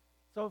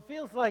So it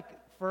feels like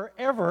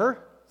forever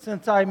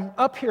since I'm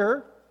up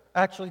here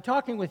actually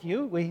talking with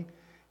you. We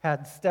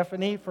had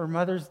Stephanie for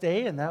Mother's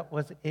Day, and that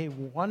was a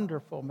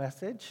wonderful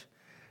message.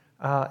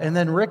 And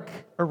then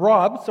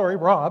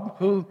Rob,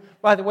 who,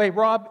 by the way,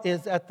 Rob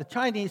is at the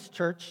Chinese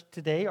church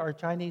today, our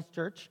Chinese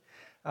church.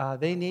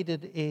 They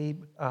needed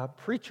a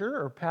preacher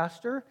or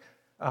pastor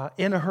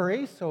in a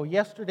hurry. So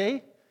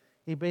yesterday,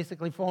 he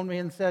basically phoned me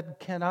and said,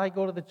 "Can I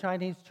go to the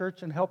Chinese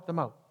church and help them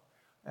out?"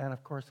 And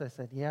of course, I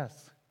said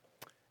yes.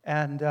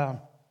 And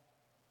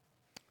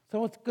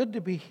so it's good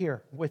to be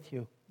here with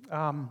you.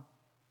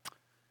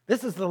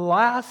 This is the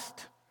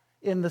last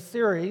in the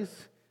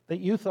series that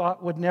you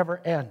thought would never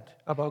end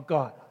about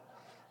God.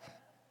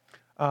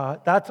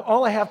 That's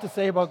all I have to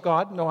say about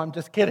God. No, I'm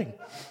just kidding.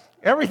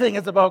 Everything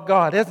is about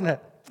God, isn't it?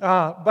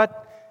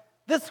 But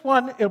this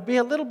one, it'll be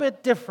a little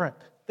bit different,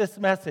 this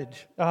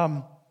message.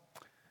 I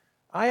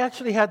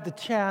actually had the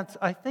chance,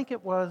 I think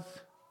it was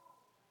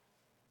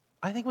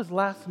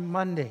last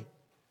Monday.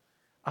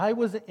 I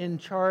was in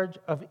charge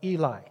of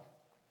Eli.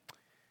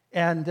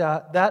 And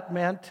that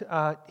meant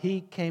he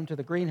came to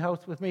the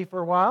greenhouse with me for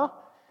a while,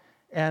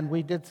 and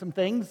we did some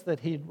things that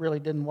he really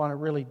didn't want to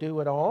really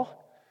do at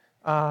all.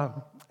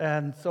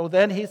 And so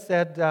then he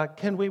said,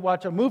 "Can we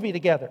watch a movie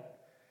together?"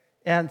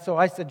 And so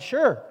I said,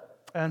 "Sure."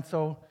 And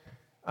so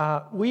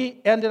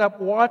we ended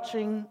up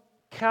watching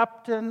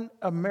Captain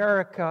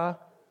America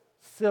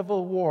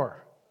Civil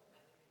War.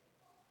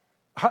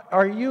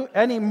 Are you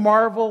any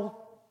Marvel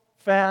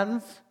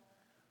fans?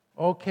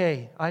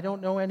 Okay, I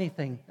don't know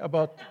anything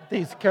about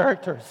these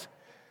characters.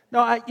 No,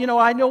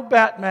 I know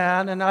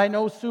Batman and I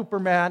know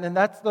Superman, and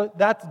that's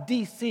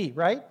DC,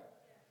 right?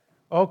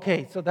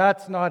 Okay, so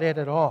that's not it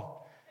at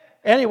all.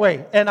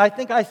 Anyway, and I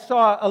think I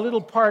saw a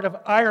little part of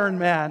Iron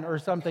Man or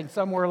something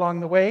somewhere along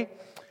the way.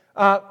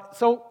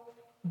 So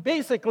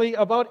basically,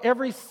 about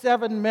every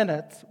 7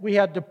 minutes, we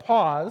had to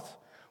pause.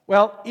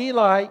 Well,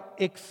 Eli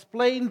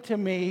explained to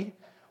me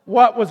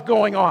what was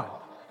going on.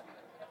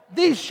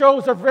 These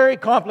shows are very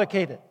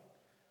complicated.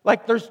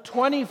 Like there's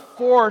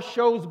 24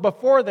 shows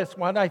before this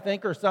one, I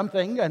think, or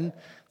something. And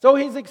so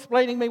he's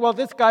explaining to me, well,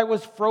 this guy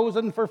was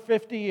frozen for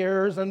 50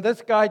 years, and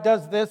this guy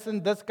does this,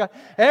 and this guy.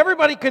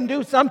 Everybody can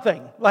do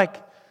something.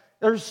 Like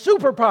there's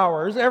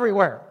superpowers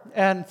everywhere.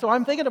 And so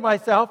I'm thinking to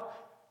myself,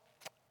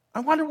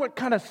 I wonder what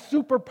kind of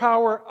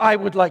superpower I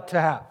would like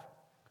to have.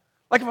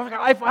 Like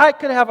if I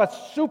could have a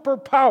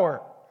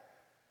superpower.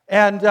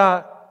 And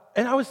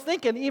I was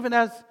thinking, even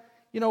as,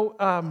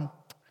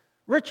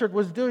 Richard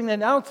was doing the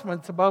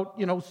announcements about,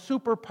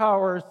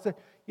 superpowers,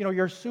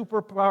 your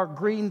superpower,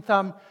 Green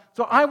Thumb.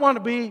 So I want to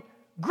be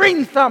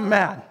Green Thumb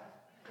Man.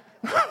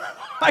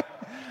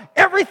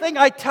 Everything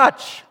I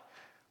touch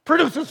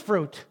produces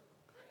fruit.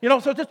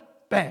 So just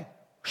bang,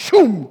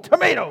 shoom,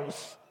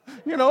 tomatoes.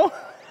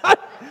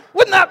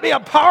 Wouldn't that be a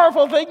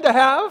powerful thing to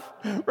have?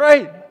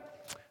 Right.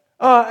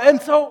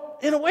 And so,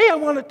 in a way, I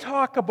want to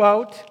talk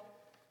about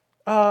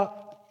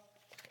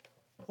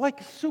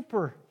like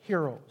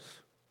superheroes.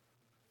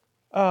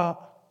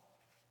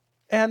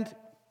 And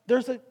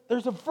there's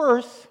a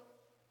verse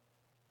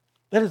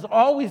that has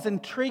always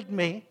intrigued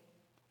me,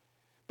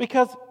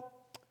 because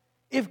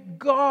if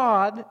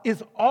God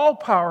is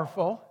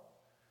all-powerful,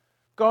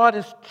 God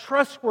is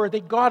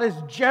trustworthy, God is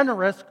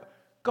generous,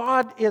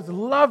 God is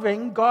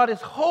loving, God is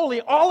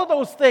holy, all of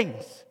those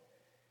things,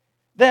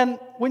 then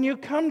when you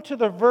come to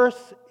the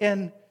verse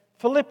in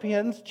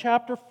Philippians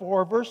chapter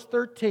 4, verse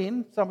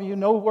 13, some of you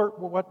know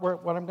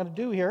what I'm going to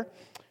do here.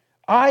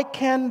 I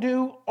can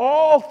do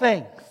all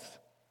things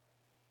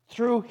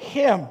through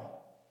Him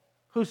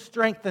who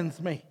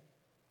strengthens me.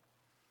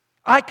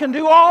 I can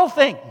do all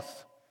things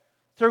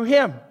through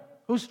Him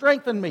who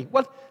strengthened me.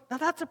 Well, now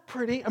that's a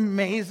pretty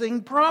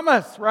amazing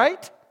promise,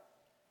 right?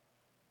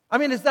 I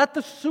mean, is that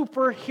the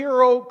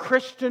superhero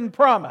Christian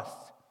promise?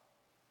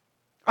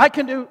 I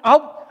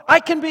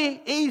can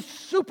be a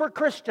super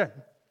Christian.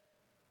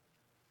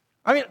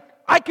 I mean,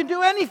 I can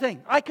do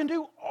anything. I can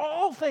do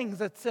all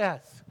things, it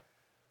says.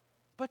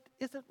 But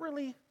is it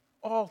really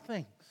all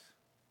things?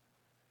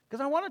 Because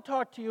I want to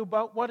talk to you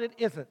about what it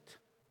isn't.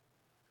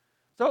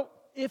 So,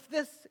 if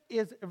this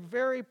is a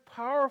very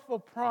powerful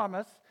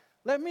promise,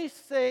 let me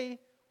say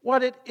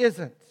what it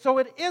isn't. So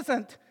it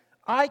isn't,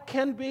 I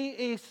can be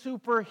a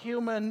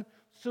superhuman,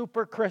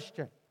 super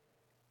Christian.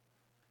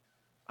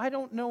 I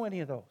don't know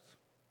any of those.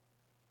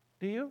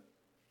 Do you?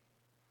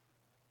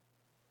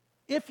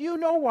 If you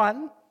know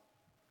one,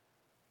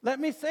 let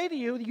me say to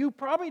you, you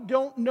probably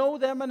don't know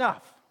them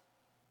enough.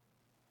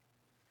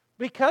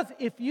 Because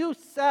if you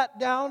sat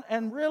down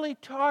and really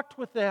talked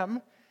with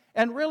them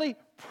and really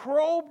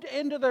probed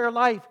into their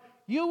life,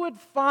 you would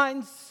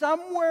find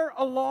somewhere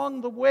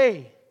along the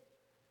way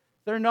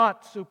they're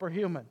not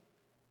superhuman.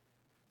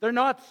 They're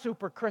not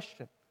super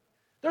Christian.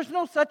 There's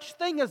no such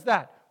thing as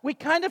that. We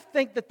kind of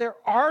think that there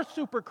are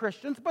super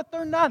Christians, but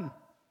they're none.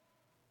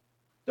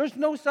 There's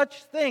no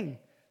such thing.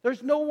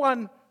 There's no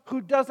one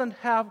who doesn't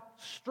have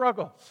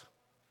struggles.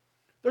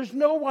 There's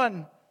no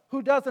one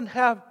who doesn't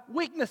have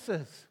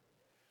weaknesses.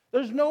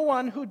 There's no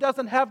one who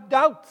doesn't have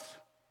doubts.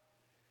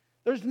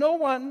 There's no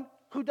one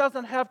who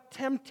doesn't have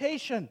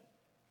temptation.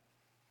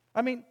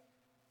 I mean,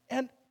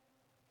 and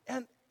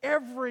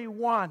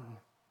everyone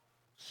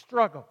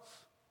struggles.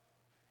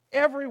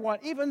 Everyone,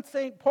 even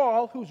St.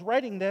 Paul, who's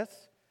writing this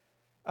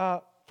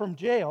from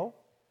jail,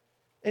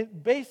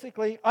 it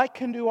basically, I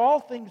can do all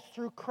things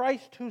through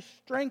Christ who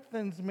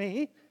strengthens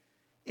me,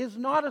 is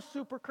not a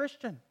super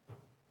Christian.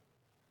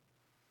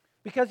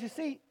 Because you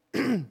see,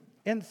 in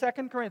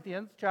 2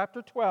 Corinthians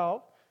chapter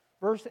 12,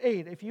 verse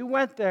 8, if you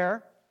went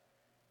there,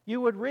 you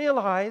would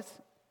realize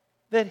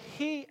that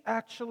he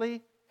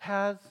actually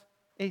has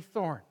a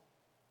thorn.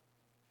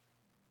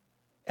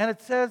 And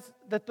it says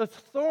that the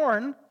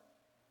thorn,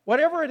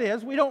 whatever it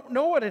is, we don't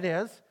know what it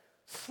is,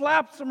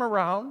 slaps him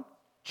around,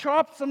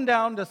 chops him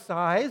down to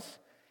size.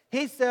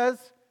 He says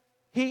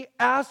he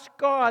asked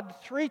God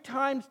 3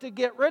 times to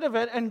get rid of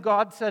it, and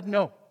God said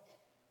no.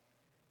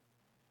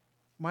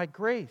 My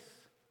grace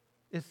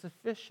is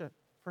sufficient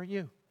for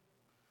you.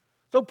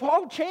 So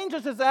Paul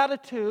changes his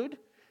attitude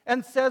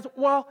and says,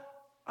 well,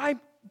 I'm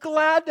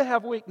glad to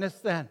have weakness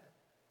then.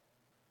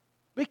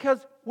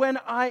 Because when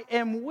I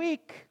am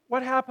weak,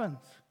 what happens?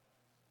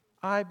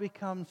 I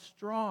become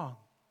strong.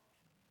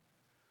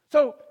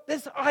 So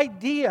this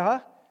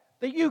idea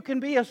that you can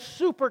be a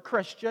super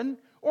Christian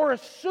or a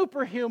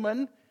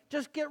superhuman,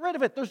 just get rid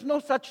of it. There's no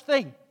such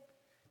thing.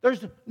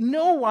 There's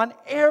no one,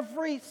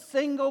 every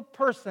single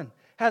person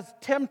has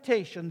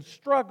temptations,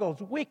 struggles,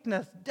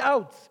 weakness,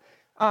 doubts,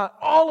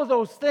 all of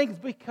those things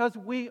because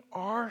we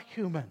are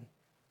human.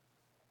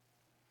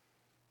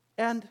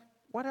 And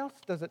what else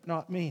does it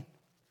not mean?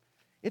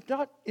 It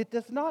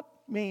does not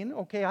mean,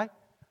 okay,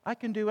 I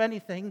can do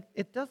anything.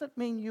 It doesn't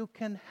mean you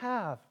can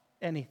have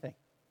anything.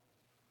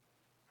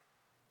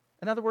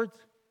 In other words,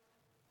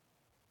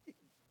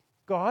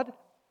 God,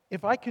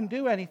 if I can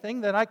do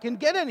anything, then I can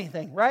get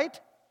anything, right?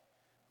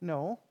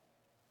 No.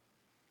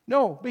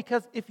 No,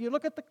 because if you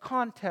look at the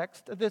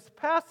context of this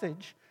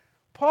passage,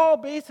 Paul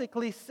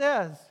basically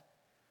says,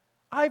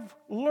 I've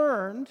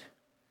learned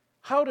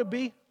how to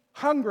be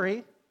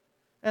hungry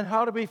and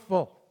how to be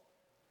full.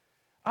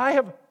 I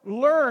have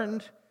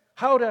learned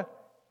how to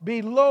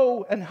be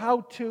low and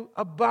how to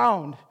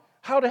abound,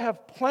 how to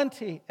have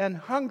plenty and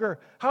hunger,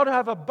 how to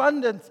have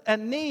abundance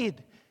and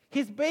need.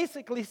 He's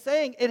basically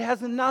saying it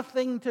has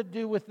nothing to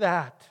do with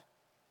that.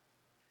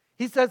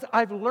 He says,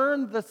 I've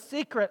learned the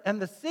secret,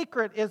 and the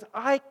secret is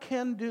I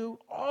can do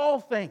all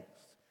things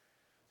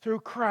through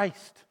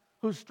Christ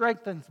who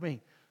strengthens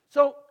me.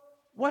 So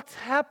what's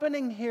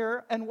happening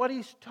here and what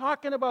he's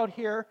talking about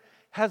here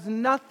has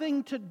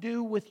nothing to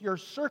do with your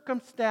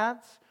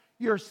circumstance,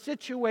 your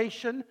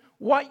situation,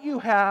 what you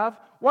have,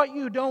 what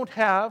you don't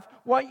have,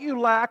 what you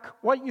lack,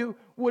 what you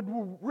would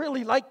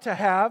really like to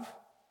have.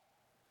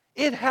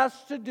 It has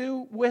to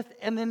do with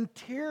an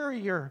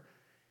interior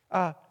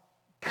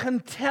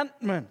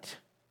contentment.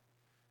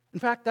 In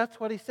fact, that's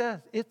what he says.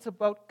 It's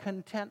about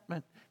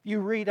contentment. You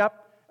read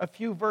up a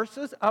few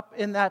verses up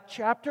in that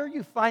chapter,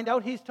 you find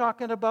out he's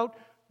talking about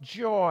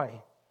joy,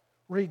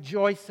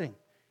 rejoicing.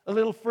 A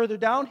little further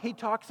down, he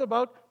talks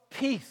about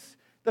peace,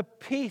 the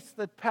peace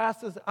that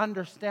passes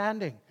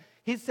understanding.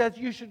 He says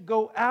you should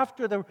go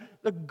after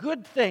the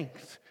good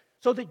things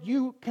so that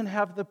you can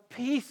have the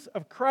peace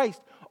of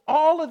Christ.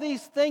 All of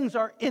these things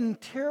are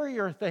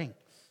interior things.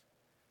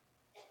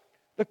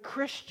 The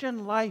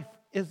Christian life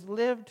is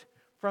lived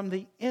from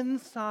the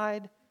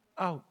inside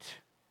out,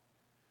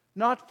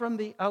 not from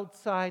the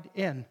outside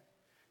in.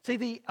 See,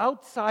 the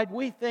outside,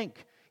 we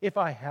think, if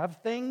I have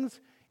things,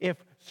 if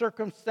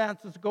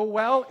circumstances go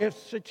well, if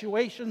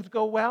situations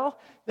go well,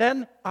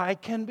 then I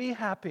can be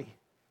happy.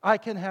 I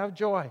can have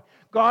joy.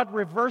 God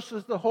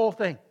reverses the whole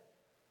thing.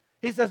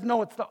 He says,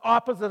 no, it's the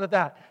opposite of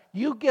that.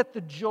 You get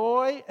the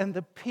joy and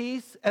the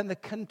peace and the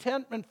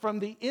contentment from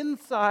the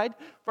inside,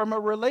 from a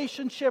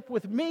relationship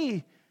with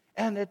me,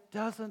 and it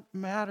doesn't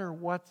matter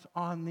what's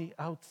on the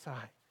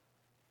outside.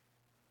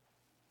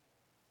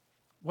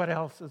 What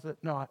else is it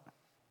not?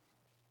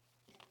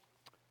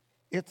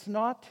 It's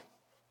not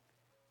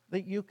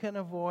that you can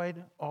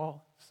avoid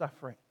all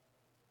suffering.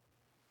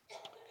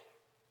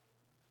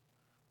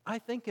 I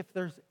think if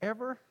there's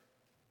ever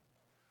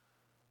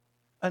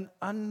an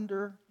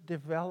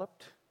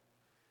underdeveloped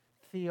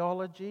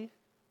theology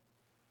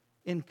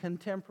in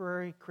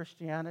contemporary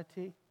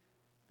Christianity,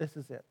 this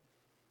is it.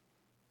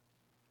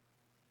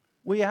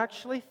 We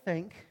actually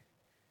think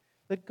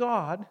that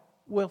God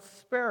will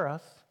spare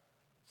us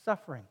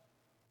suffering.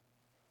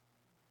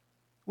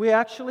 We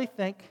actually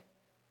think,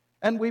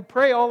 and we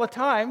pray all the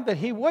time, that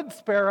He would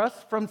spare us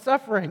from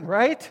suffering,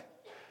 right?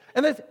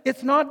 And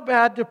it's not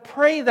bad to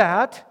pray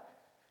that,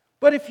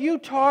 but if you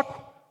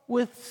talk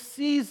with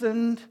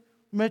seasoned,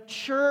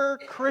 mature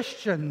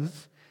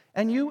Christians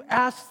and you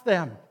ask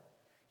them,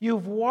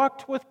 you've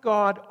walked with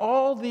God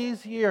all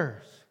these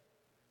years,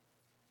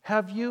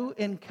 have you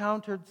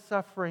encountered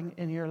suffering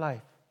in your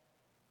life?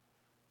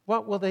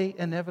 What will they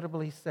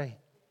inevitably say?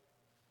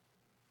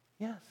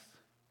 Yes,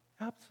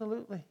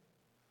 absolutely.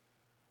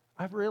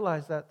 I've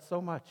realized that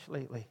so much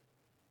lately.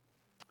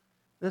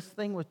 This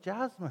thing with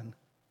Jasmine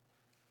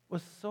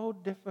was so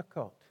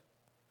difficult.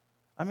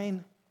 I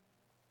mean,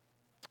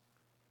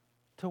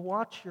 to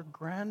watch your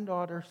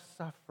granddaughter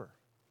suffer,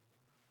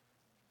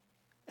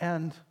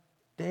 and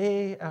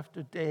day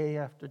after day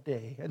after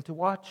day, and to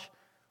watch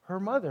her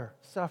mother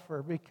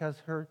suffer because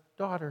her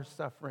daughter's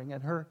suffering,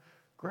 and her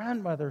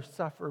grandmother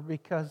suffer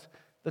because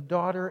the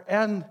daughter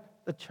and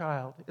the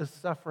child is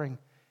suffering,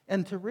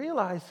 and to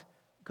realize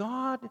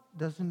God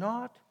does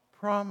not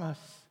promise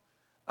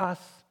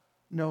us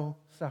no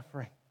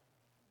suffering.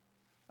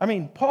 I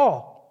mean,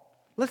 Paul,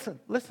 listen,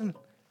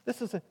 this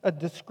is a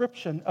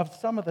description of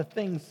some of the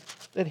things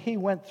that he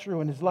went through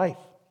in his life.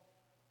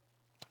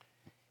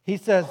 He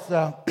says,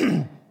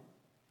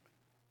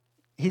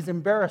 he's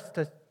embarrassed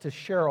to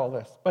share all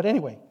this. But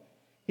anyway,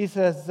 he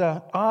says,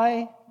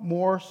 I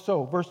more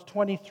so, verse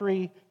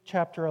 23,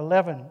 chapter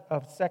 11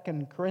 of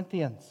 2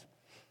 Corinthians,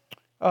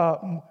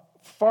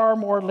 far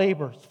more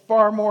labors,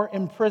 far more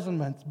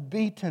imprisonments,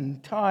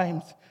 beaten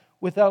times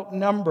without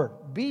number.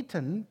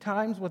 Beaten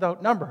times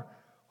without number.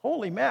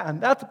 Holy man,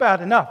 that's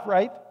bad enough,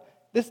 right?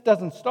 This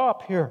doesn't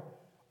stop here.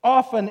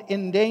 Often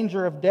in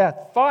danger of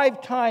death.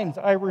 5 times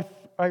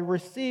I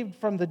received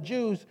from the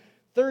Jews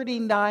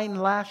 39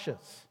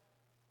 lashes.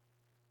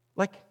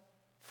 Like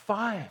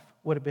 5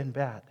 would have been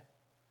bad.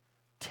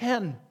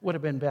 10 would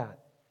have been bad.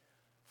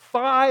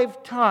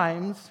 5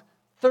 times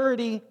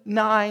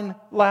 39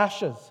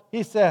 lashes,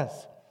 he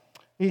says.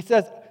 He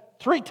says,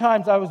 3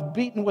 times I was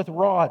beaten with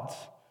rods.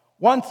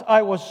 Once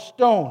I was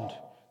stoned.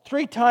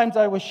 3 times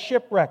I was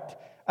shipwrecked.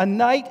 A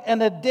night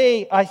and a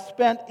day I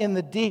spent in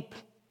the deep.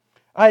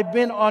 I've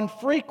been on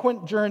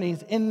frequent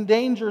journeys, in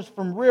dangers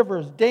from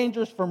rivers,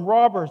 dangers from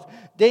robbers,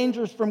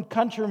 dangers from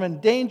countrymen,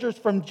 dangers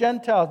from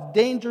Gentiles,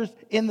 dangers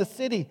in the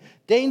city,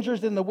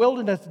 dangers in the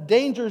wilderness,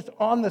 dangers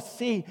on the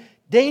sea,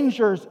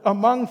 dangers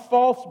among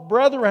false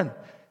brethren.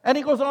 And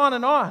he goes on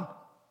and on.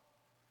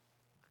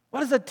 What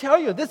does it tell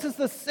you? This is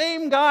the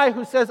same guy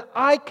who says,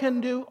 I can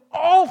do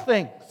all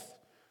things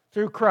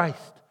through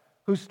Christ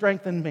who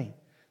strengthened me.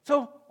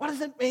 So what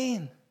does it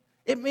mean?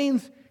 It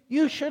means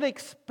you should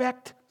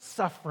expect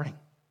suffering.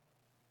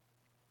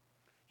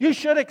 You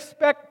should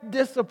expect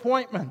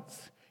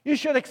disappointments. You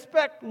should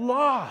expect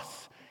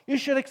loss. You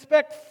should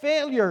expect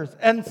failures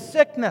and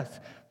sickness,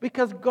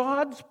 because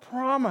God's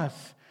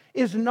promise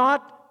is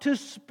not to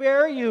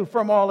spare you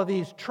from all of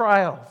these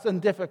trials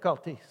and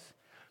difficulties.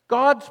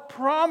 God's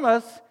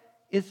promise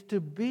is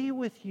to be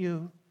with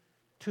you,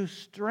 to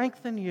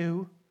strengthen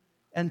you,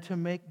 and to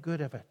make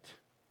good of it.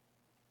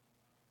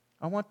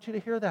 I want you to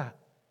hear that.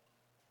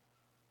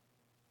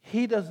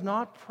 He does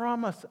not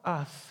promise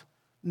us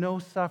no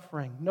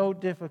suffering, no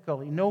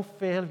difficulty, no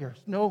failures,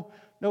 no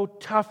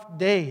tough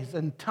days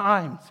and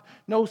times,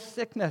 no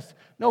sickness.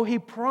 No, He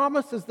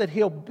promises that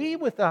He'll be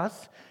with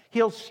us,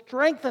 He'll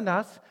strengthen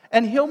us,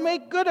 and He'll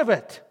make good of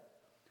it.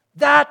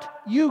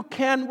 That you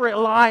can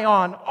rely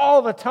on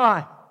all the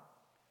time.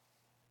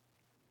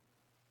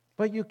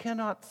 But you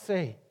cannot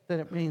say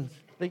that it means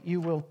that you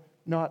will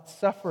not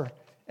suffer.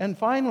 And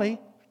finally,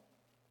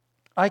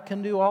 I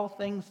can do all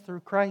things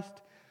through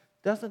Christ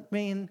doesn't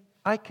mean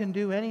I can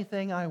do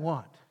anything I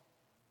want.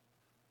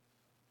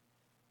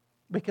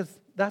 Because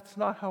that's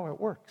not how it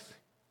works.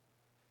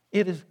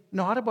 It is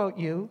not about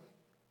you.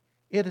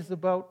 It's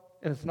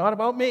not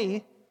about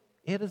me.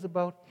 It is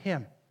about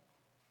Him.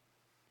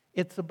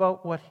 It's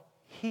about what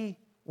He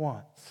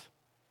wants.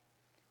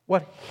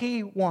 What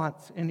He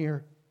wants in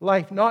your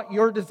life, not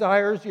your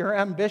desires, your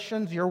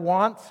ambitions, your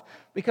wants,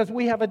 because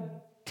we have a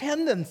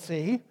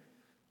tendency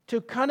to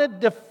kind of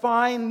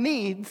define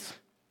needs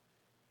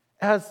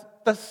as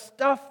the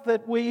stuff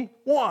that we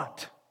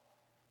want,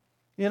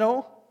 you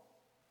know?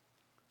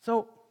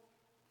 So,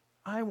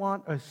 I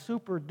want a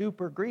super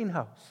duper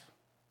greenhouse.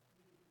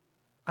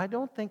 I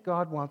don't think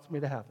God wants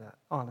me to have that,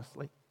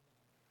 honestly.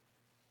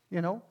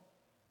 You know?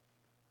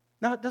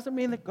 Now, it doesn't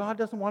mean that God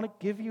doesn't want to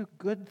give you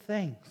good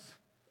things.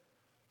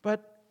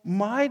 But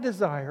my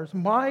desires,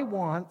 my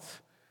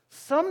wants,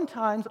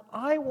 sometimes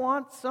I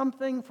want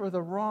something for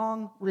the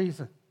wrong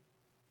reason.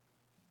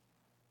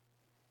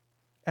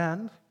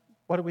 And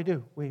what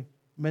do? We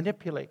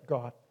manipulate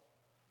God.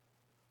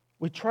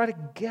 We try to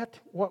get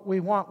what we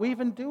want. We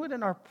even do it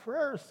in our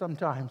prayers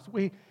sometimes.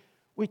 We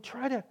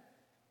try to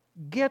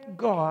get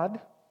God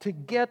to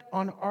get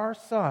on our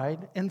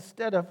side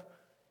instead of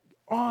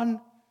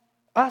on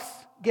us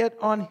get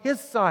on His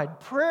side.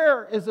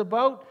 Prayer is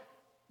about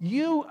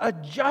you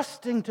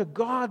adjusting to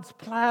God's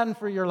plan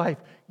for your life.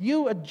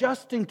 You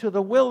adjusting to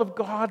the will of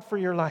God for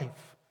your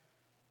life.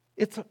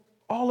 It's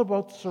all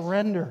about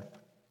surrender.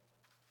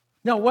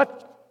 Now,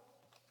 what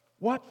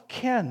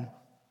can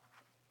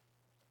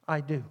I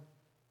do?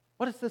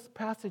 What does this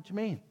passage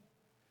mean?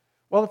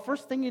 Well, the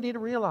first thing you need to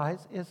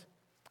realize is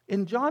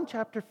in John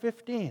chapter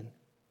 15,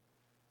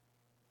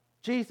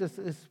 Jesus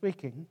is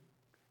speaking,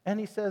 and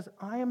He says,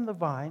 I am the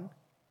vine,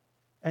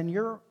 and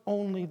you're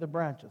only the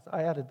branches.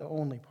 I added the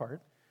only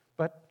part,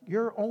 but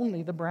you're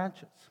only the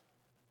branches.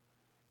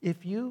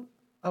 If you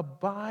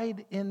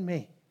abide in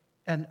me,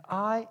 and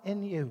I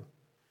in you,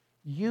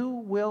 you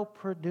will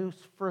produce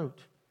fruit.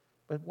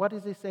 But what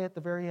does He say at the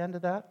very end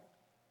of that?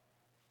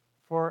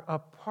 For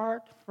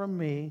apart from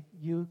me,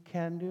 you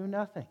can do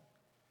nothing.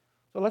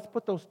 So let's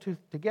put those two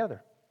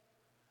together.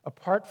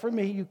 Apart from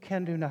me, you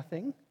can do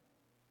nothing.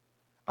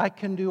 I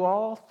can do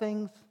all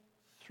things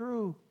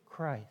through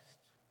Christ.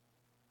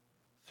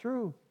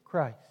 Through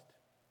Christ.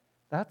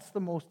 That's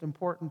the most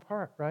important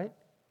part, right?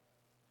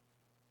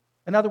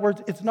 In other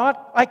words, it's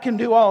not I can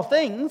do all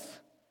things.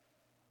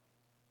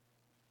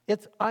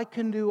 It's I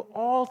can do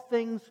all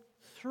things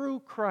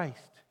through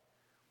Christ.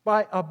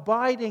 By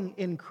abiding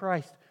in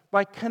Christ.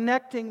 By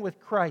connecting with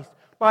Christ.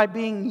 By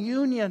being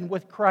union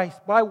with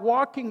Christ. By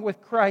walking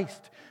with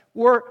Christ.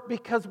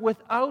 Because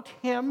without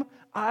Him,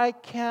 I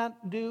can't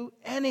do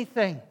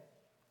anything.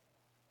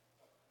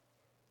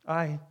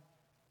 I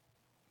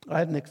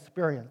had an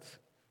experience.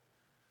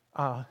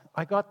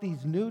 I got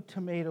these new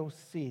tomato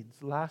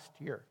seeds last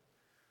year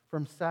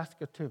from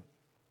Saskatoon.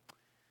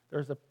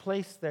 There's a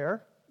place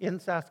there in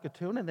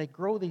Saskatoon, and they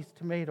grow these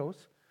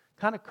tomatoes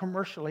kind of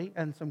commercially,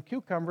 and some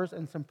cucumbers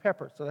and some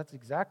peppers. So that's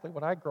exactly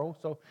what I grow.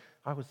 So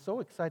I was so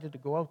excited to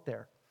go out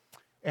there.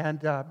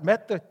 And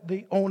met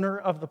the owner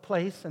of the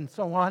place and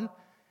so on.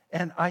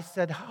 And I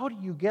said, how do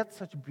you get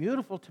such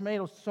beautiful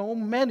tomatoes, so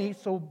many,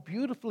 so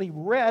beautifully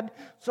red,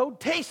 so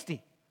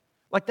tasty?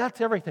 Like,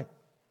 that's everything.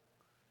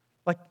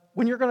 Like,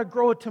 when you're going to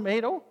grow a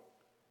tomato,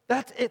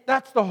 that's it.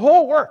 That's the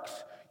whole works.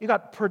 You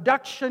got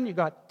production, you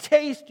got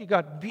taste, you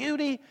got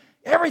beauty,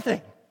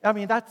 everything. I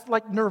mean, that's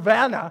like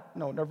nirvana.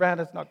 No,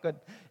 nirvana's not good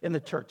in the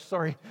church,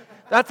 sorry.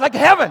 That's like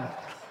heaven.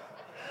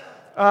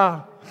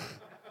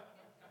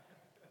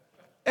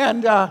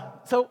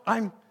 So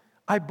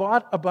I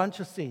bought a bunch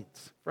of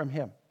seeds from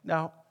him.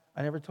 Now,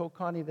 I never told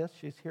Connie this.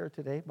 She's here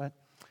today, but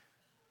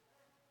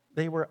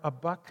they were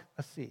 $1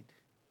 a seed.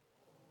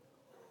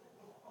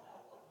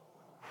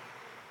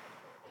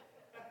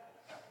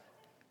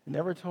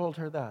 Never told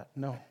her that.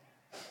 No.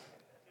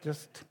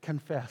 Just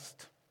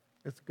confessed.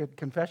 It's good.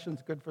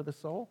 Confession's good for the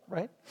soul,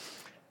 right?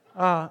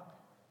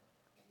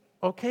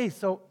 Okay,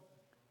 so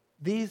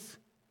these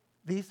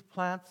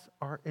plants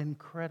are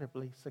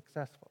incredibly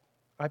successful.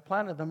 I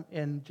planted them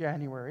in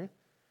January.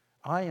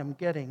 I am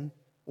getting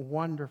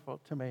wonderful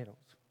tomatoes.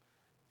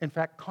 In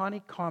fact,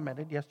 Connie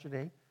commented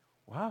yesterday,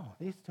 wow,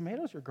 these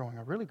tomatoes you're growing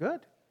are really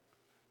good.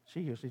 She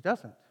usually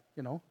doesn't,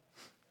 you know.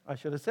 I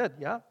should have said,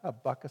 yeah,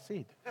 $1 a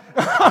seed.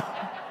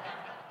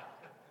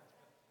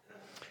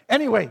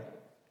 Anyway,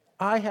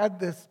 I had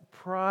this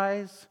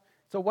prize.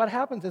 So what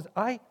happens is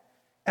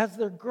as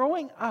they're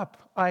growing up,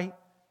 I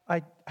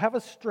have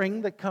a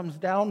string that comes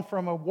down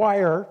from a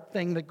wire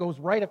thing that goes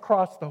right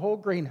across the whole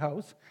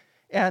greenhouse.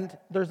 And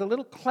there's a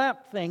little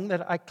clamp thing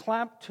that I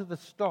clamp to the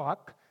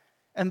stalk,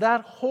 and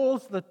that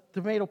holds the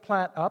tomato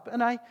plant up,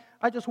 and I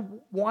just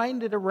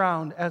wind it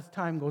around as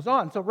time goes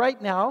on. So right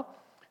now,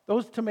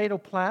 those tomato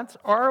plants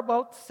are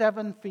about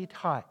 7 feet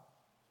high.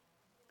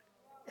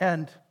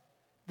 And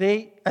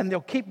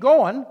they'll keep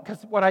going,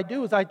 because what I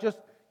do is I just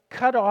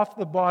cut off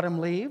the bottom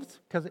leaves,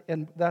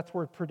 and that's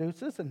where it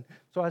produces. And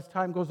so as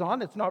time goes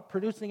on, it's not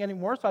producing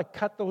anymore, so I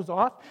cut those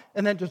off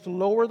and then just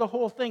lower the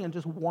whole thing and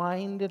just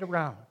wind it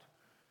around.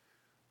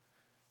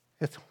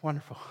 It's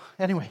wonderful.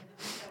 Anyway,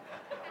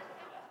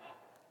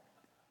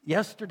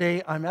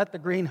 yesterday I'm at the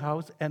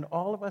greenhouse, and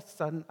all of a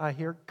sudden I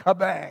hear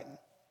kabang.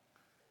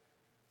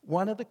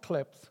 One of the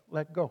clips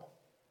let go.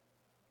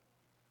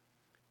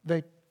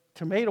 The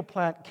tomato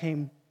plant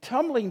came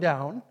tumbling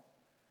down.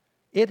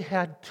 It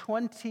had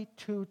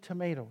 22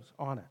 tomatoes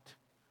on it.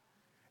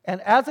 And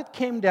as it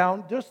came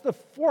down, just the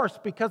force,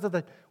 because of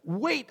the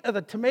weight of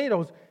the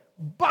tomatoes,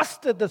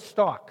 busted the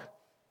stalk.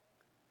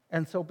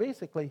 And so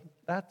basically,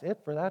 that's it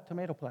for that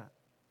tomato plant.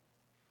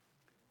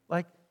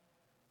 Like,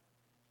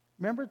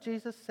 remember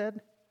Jesus said,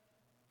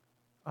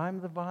 I'm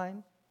the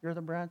vine, you're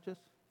the branches?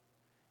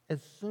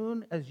 As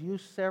soon as you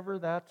sever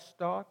that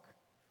stalk,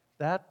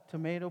 that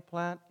tomato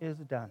plant is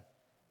done.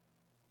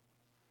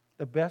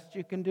 The best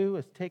you can do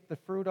is take the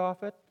fruit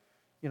off it,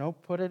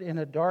 put it in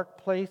a dark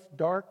place,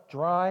 dark,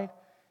 dry,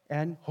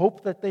 and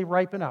hope that they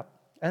ripen up.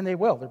 And they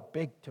will. They're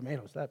big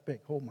tomatoes, that big.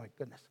 Oh, my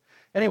goodness.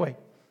 Anyway,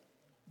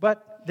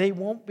 but they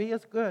won't be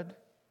as good.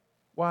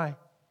 Why?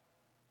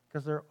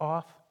 Because they're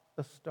off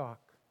the stalk,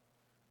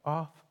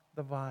 off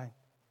the vine.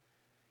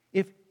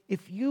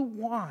 If you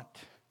want,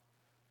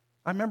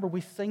 I remember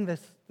we sing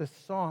this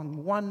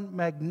song, One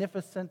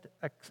Magnificent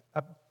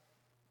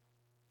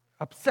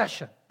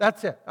Obsession.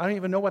 That's it. I don't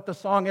even know what the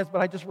song is, but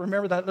I just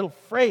remember that little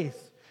phrase.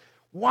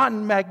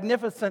 One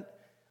magnificent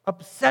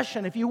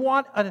obsession. If you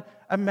want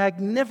a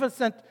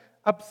magnificent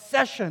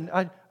obsession,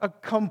 a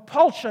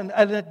compulsion,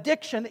 an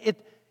addiction, it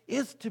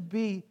is to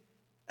be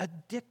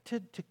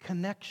addicted to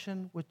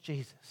connection with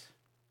Jesus.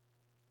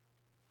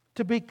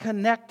 To be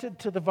connected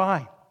to the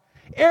vine.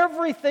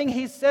 Everything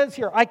he says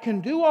here, I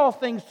can do all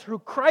things through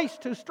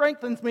Christ who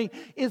strengthens me,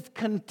 is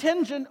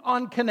contingent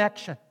on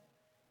connection.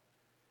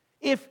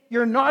 If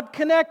you're not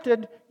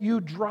connected, you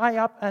dry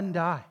up and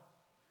die.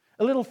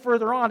 A little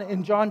further on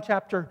in John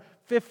chapter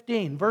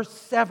 15, verse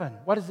 7,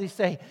 what does he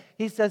say?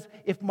 He says,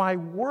 if my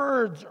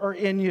words are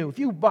in you, if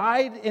you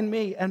abide in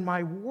me and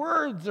my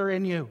words are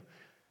in you,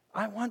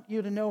 I want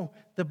you to know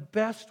the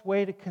best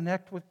way to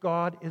connect with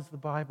God is the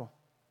Bible.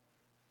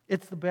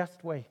 It's the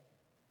best way.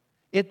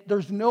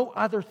 There's no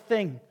other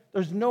thing.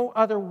 There's no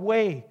other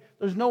way.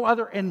 There's no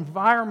other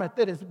environment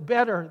that is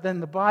better than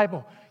the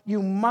Bible.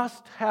 You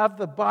must have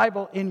the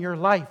Bible in your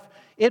life.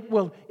 It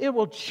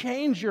will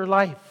change your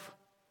life.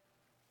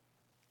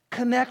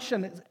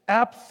 Connection is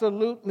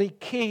absolutely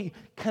key.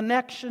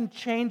 Connection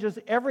changes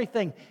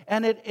everything,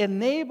 and it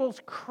enables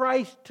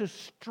Christ to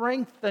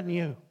strengthen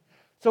you.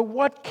 So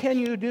what can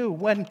you do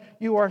when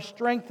you are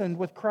strengthened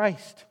with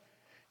Christ?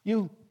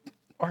 You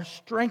are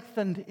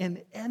strengthened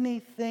in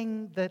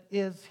anything that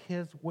is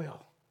His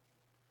will.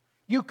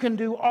 You can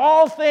do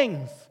all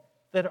things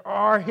that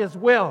are His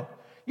will.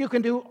 You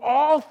can do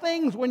all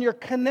things when you're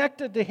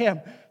connected to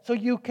Him. So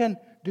you can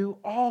do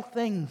all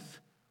things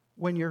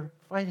when you're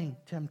fighting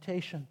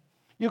temptation.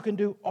 You can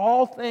do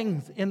all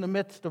things in the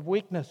midst of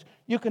weakness.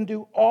 You can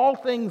do all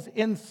things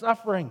in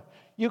suffering.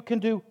 You can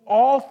do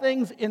all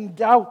things in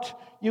doubt.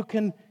 You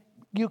can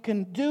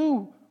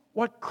do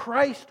what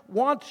Christ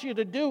wants you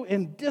to do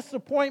in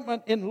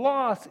disappointment, in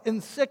loss,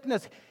 in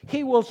sickness.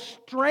 He will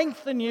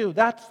strengthen you.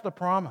 That's the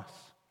promise.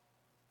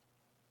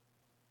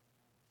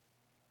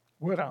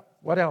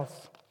 What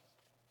else?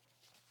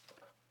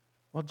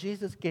 Well,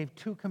 Jesus gave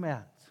 2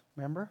 commands,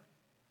 remember?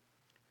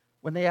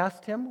 When they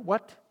asked Him,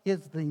 what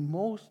is the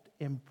most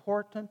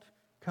important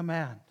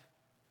commandment?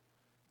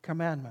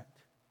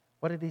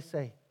 What did He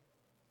say?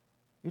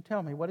 You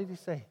tell me, what did He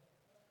say?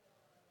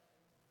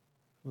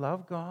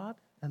 Love God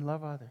and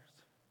love others.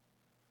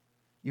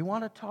 You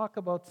want to talk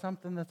about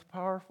something that's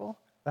powerful?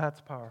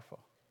 That's powerful.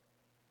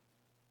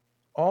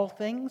 All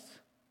things,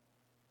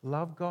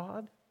 love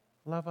God,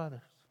 love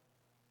others.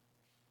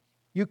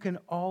 You can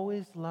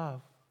always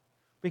love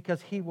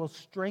because He will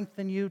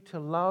strengthen you to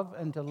love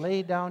and to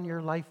lay down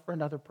your life for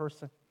another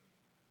person.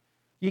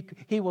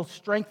 He will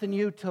strengthen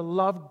you to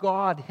love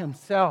God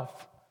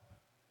Himself.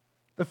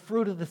 The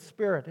fruit of the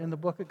Spirit in the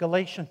book of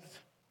Galatians.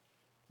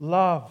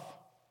 Love,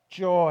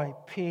 joy,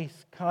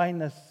 peace,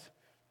 kindness,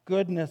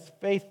 goodness,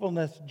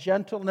 faithfulness,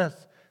 gentleness,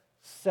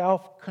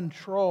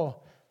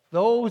 self-control.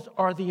 Those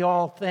are the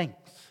all things.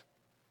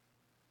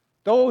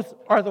 Those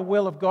are the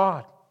will of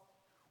God.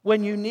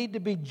 When you need to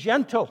be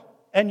gentle,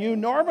 and you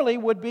normally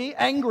would be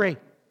angry.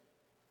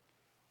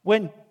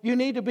 When you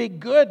need to be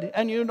good,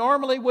 and you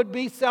normally would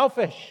be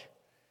selfish.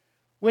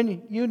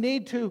 When you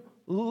need to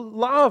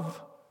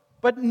love,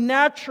 but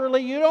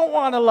naturally you don't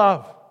want to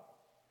love.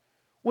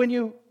 When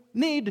you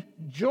need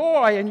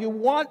joy, and you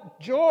want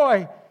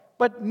joy,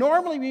 but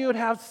normally you would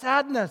have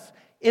sadness.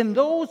 In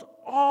those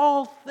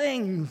all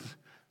things,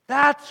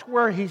 that's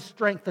where He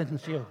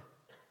strengthens you.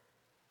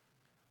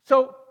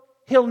 So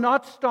He'll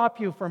not stop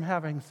you from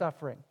having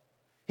suffering.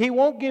 He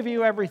won't give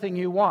you everything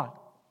you want.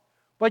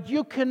 But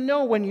you can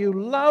know when you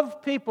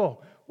love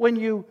people, when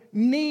you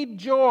need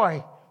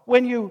joy,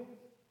 when you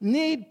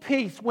need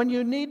peace, when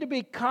you need to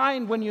be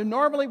kind, when you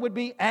normally would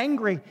be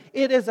angry,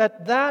 it is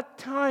at that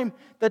time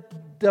that the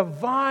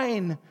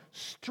divine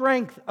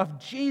strength of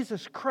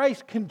Jesus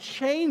Christ can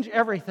change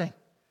everything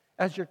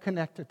as you're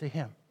connected to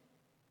Him.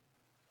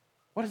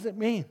 What does it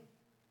mean?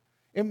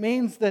 It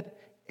means that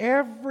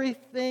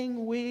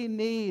everything we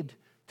need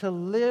to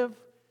live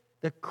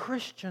the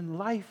Christian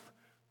life,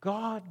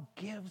 God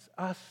gives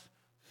us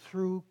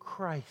through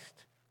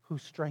Christ who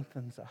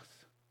strengthens us.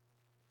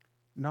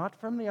 Not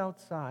from the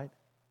outside,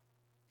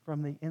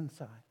 from the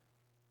inside.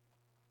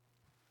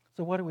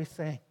 So what are we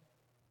saying?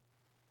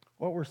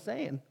 What we're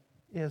saying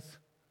is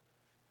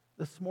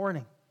this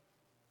morning,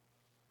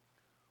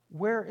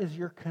 where is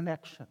your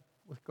connection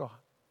with God?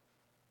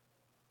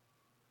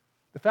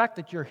 The fact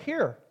that you're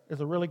here is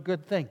a really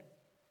good thing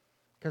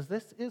because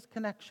this is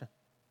connection,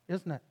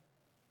 isn't it?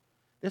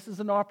 This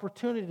is an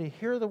opportunity to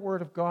hear the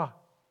Word of God.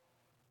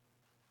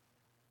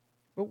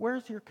 But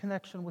where's your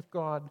connection with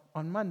God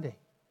on Monday,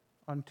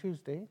 on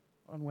Tuesday,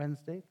 on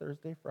Wednesday,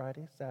 Thursday,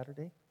 Friday,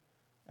 Saturday,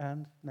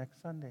 and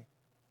next Sunday?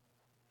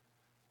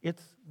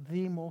 It's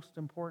the most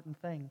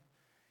important thing.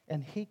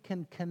 And He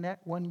can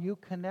connect, when you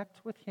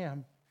connect with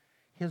Him,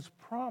 His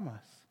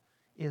promise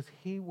is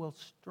He will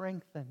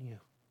strengthen you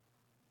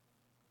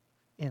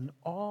in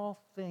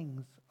all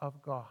things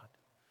of God,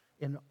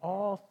 in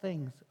all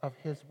things of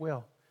His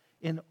will,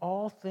 in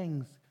all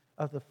things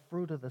of the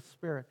fruit of the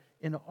Spirit,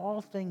 in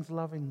all things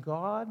loving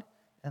God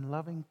and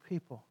loving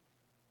people.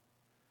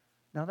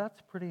 Now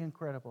that's pretty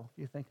incredible if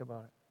you think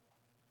about it.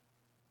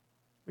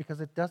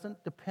 Because it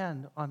doesn't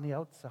depend on the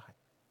outside.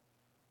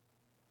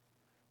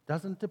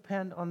 Doesn't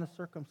depend on the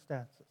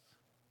circumstances.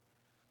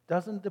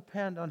 Doesn't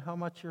depend on how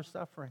much you're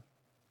suffering.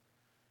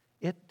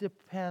 It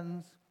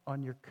depends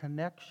on your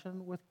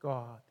connection with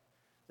God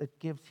that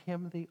gives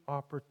Him the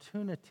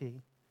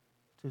opportunity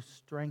to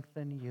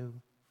strengthen you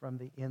from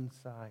the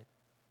inside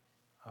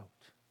out.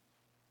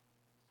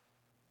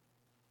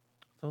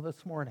 So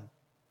this morning,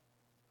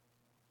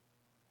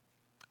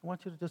 I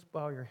want you to just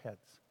bow your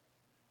heads.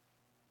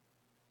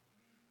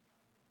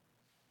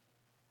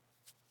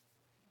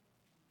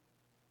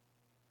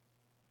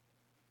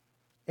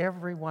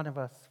 Every one of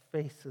us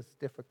faces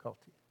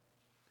difficulty.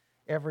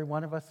 Every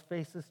one of us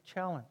faces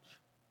challenge.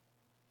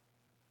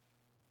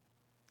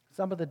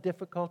 Some of the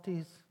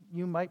difficulties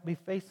you might be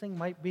facing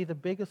might be the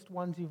biggest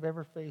ones you've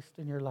ever faced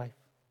in your life.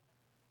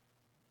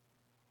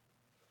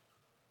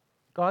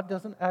 God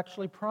doesn't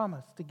actually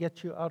promise to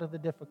get you out of the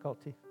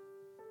difficulty.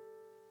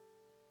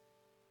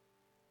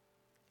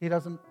 He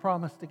doesn't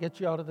promise to get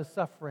you out of the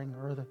suffering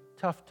or the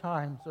tough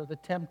times or the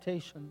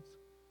temptations,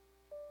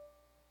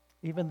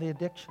 even the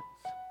addictions.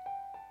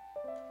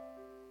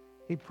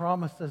 He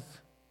promises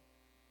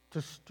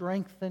to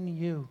strengthen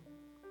you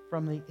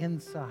from the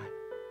inside.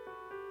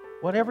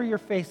 Whatever you're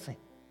facing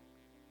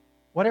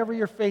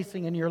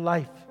in your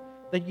life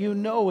that you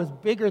know is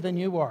bigger than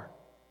you are,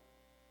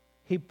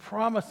 He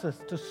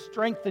promises to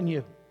strengthen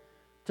you,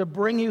 to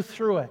bring you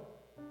through it,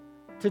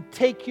 to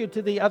take you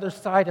to the other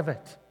side of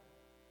it.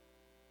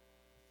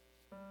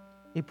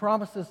 He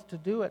promises to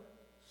do it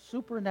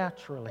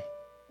supernaturally.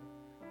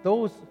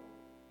 Those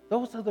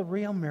are the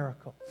real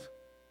miracles.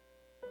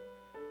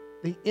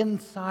 The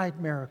inside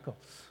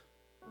miracles.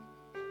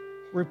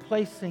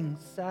 Replacing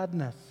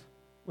sadness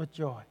with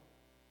joy.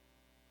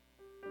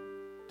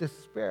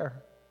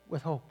 Despair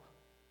with hope.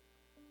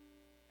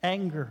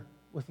 Anger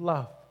with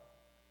love.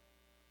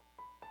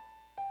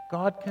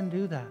 God can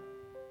do that.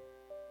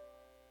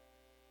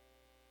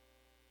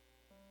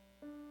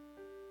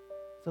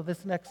 So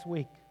this next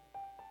week,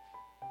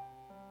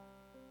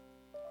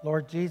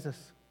 Lord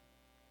Jesus,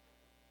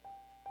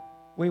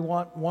 we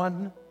want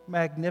one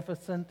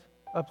magnificent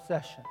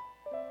obsession.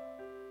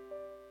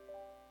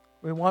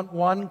 We want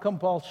one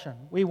compulsion.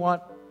 We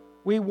want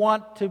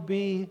to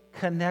be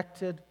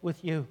connected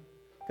with you,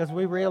 because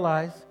we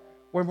realize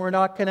when we're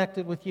not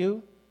connected with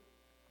you,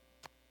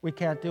 we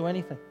can't do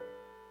anything.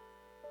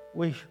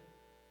 We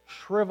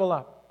shrivel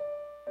up.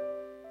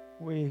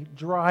 We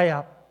dry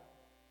up.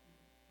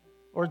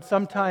 Lord,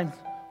 sometimes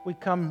we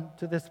come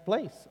to this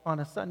place on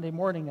a Sunday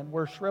morning and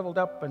we're shriveled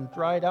up and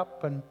dried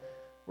up and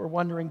we're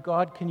wondering,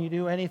 God, can you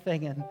do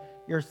anything? And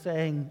you're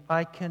saying,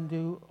 I can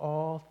do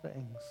all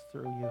things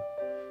through you,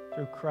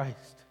 through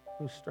Christ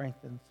who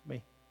strengthens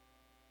me.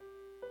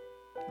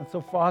 And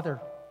so, Father,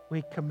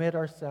 we commit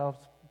ourselves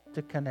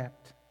to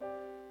connect.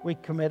 We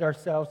commit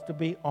ourselves to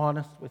be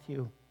honest with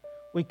you.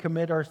 We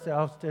commit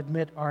ourselves to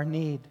admit our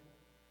need.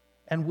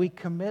 And we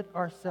commit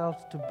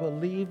ourselves to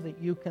believe that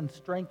you can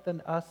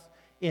strengthen us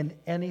in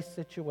any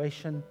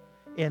situation,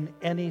 in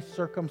any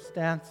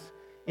circumstance,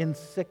 in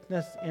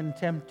sickness, in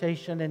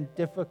temptation, in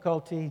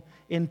difficulty,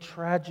 in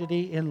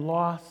tragedy, in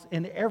loss,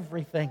 in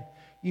everything.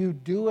 You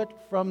do it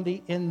from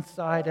the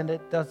inside, and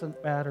it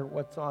doesn't matter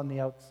what's on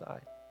the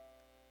outside.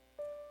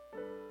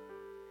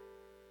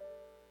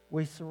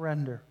 We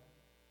surrender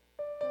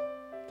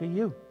to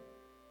you,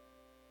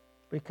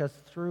 because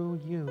through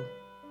you,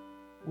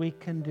 we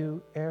can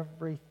do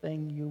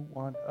everything you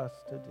want us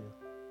to do.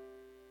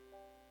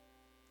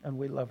 And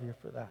we love you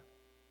for that.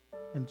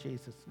 In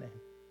Jesus' name,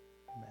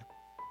 amen.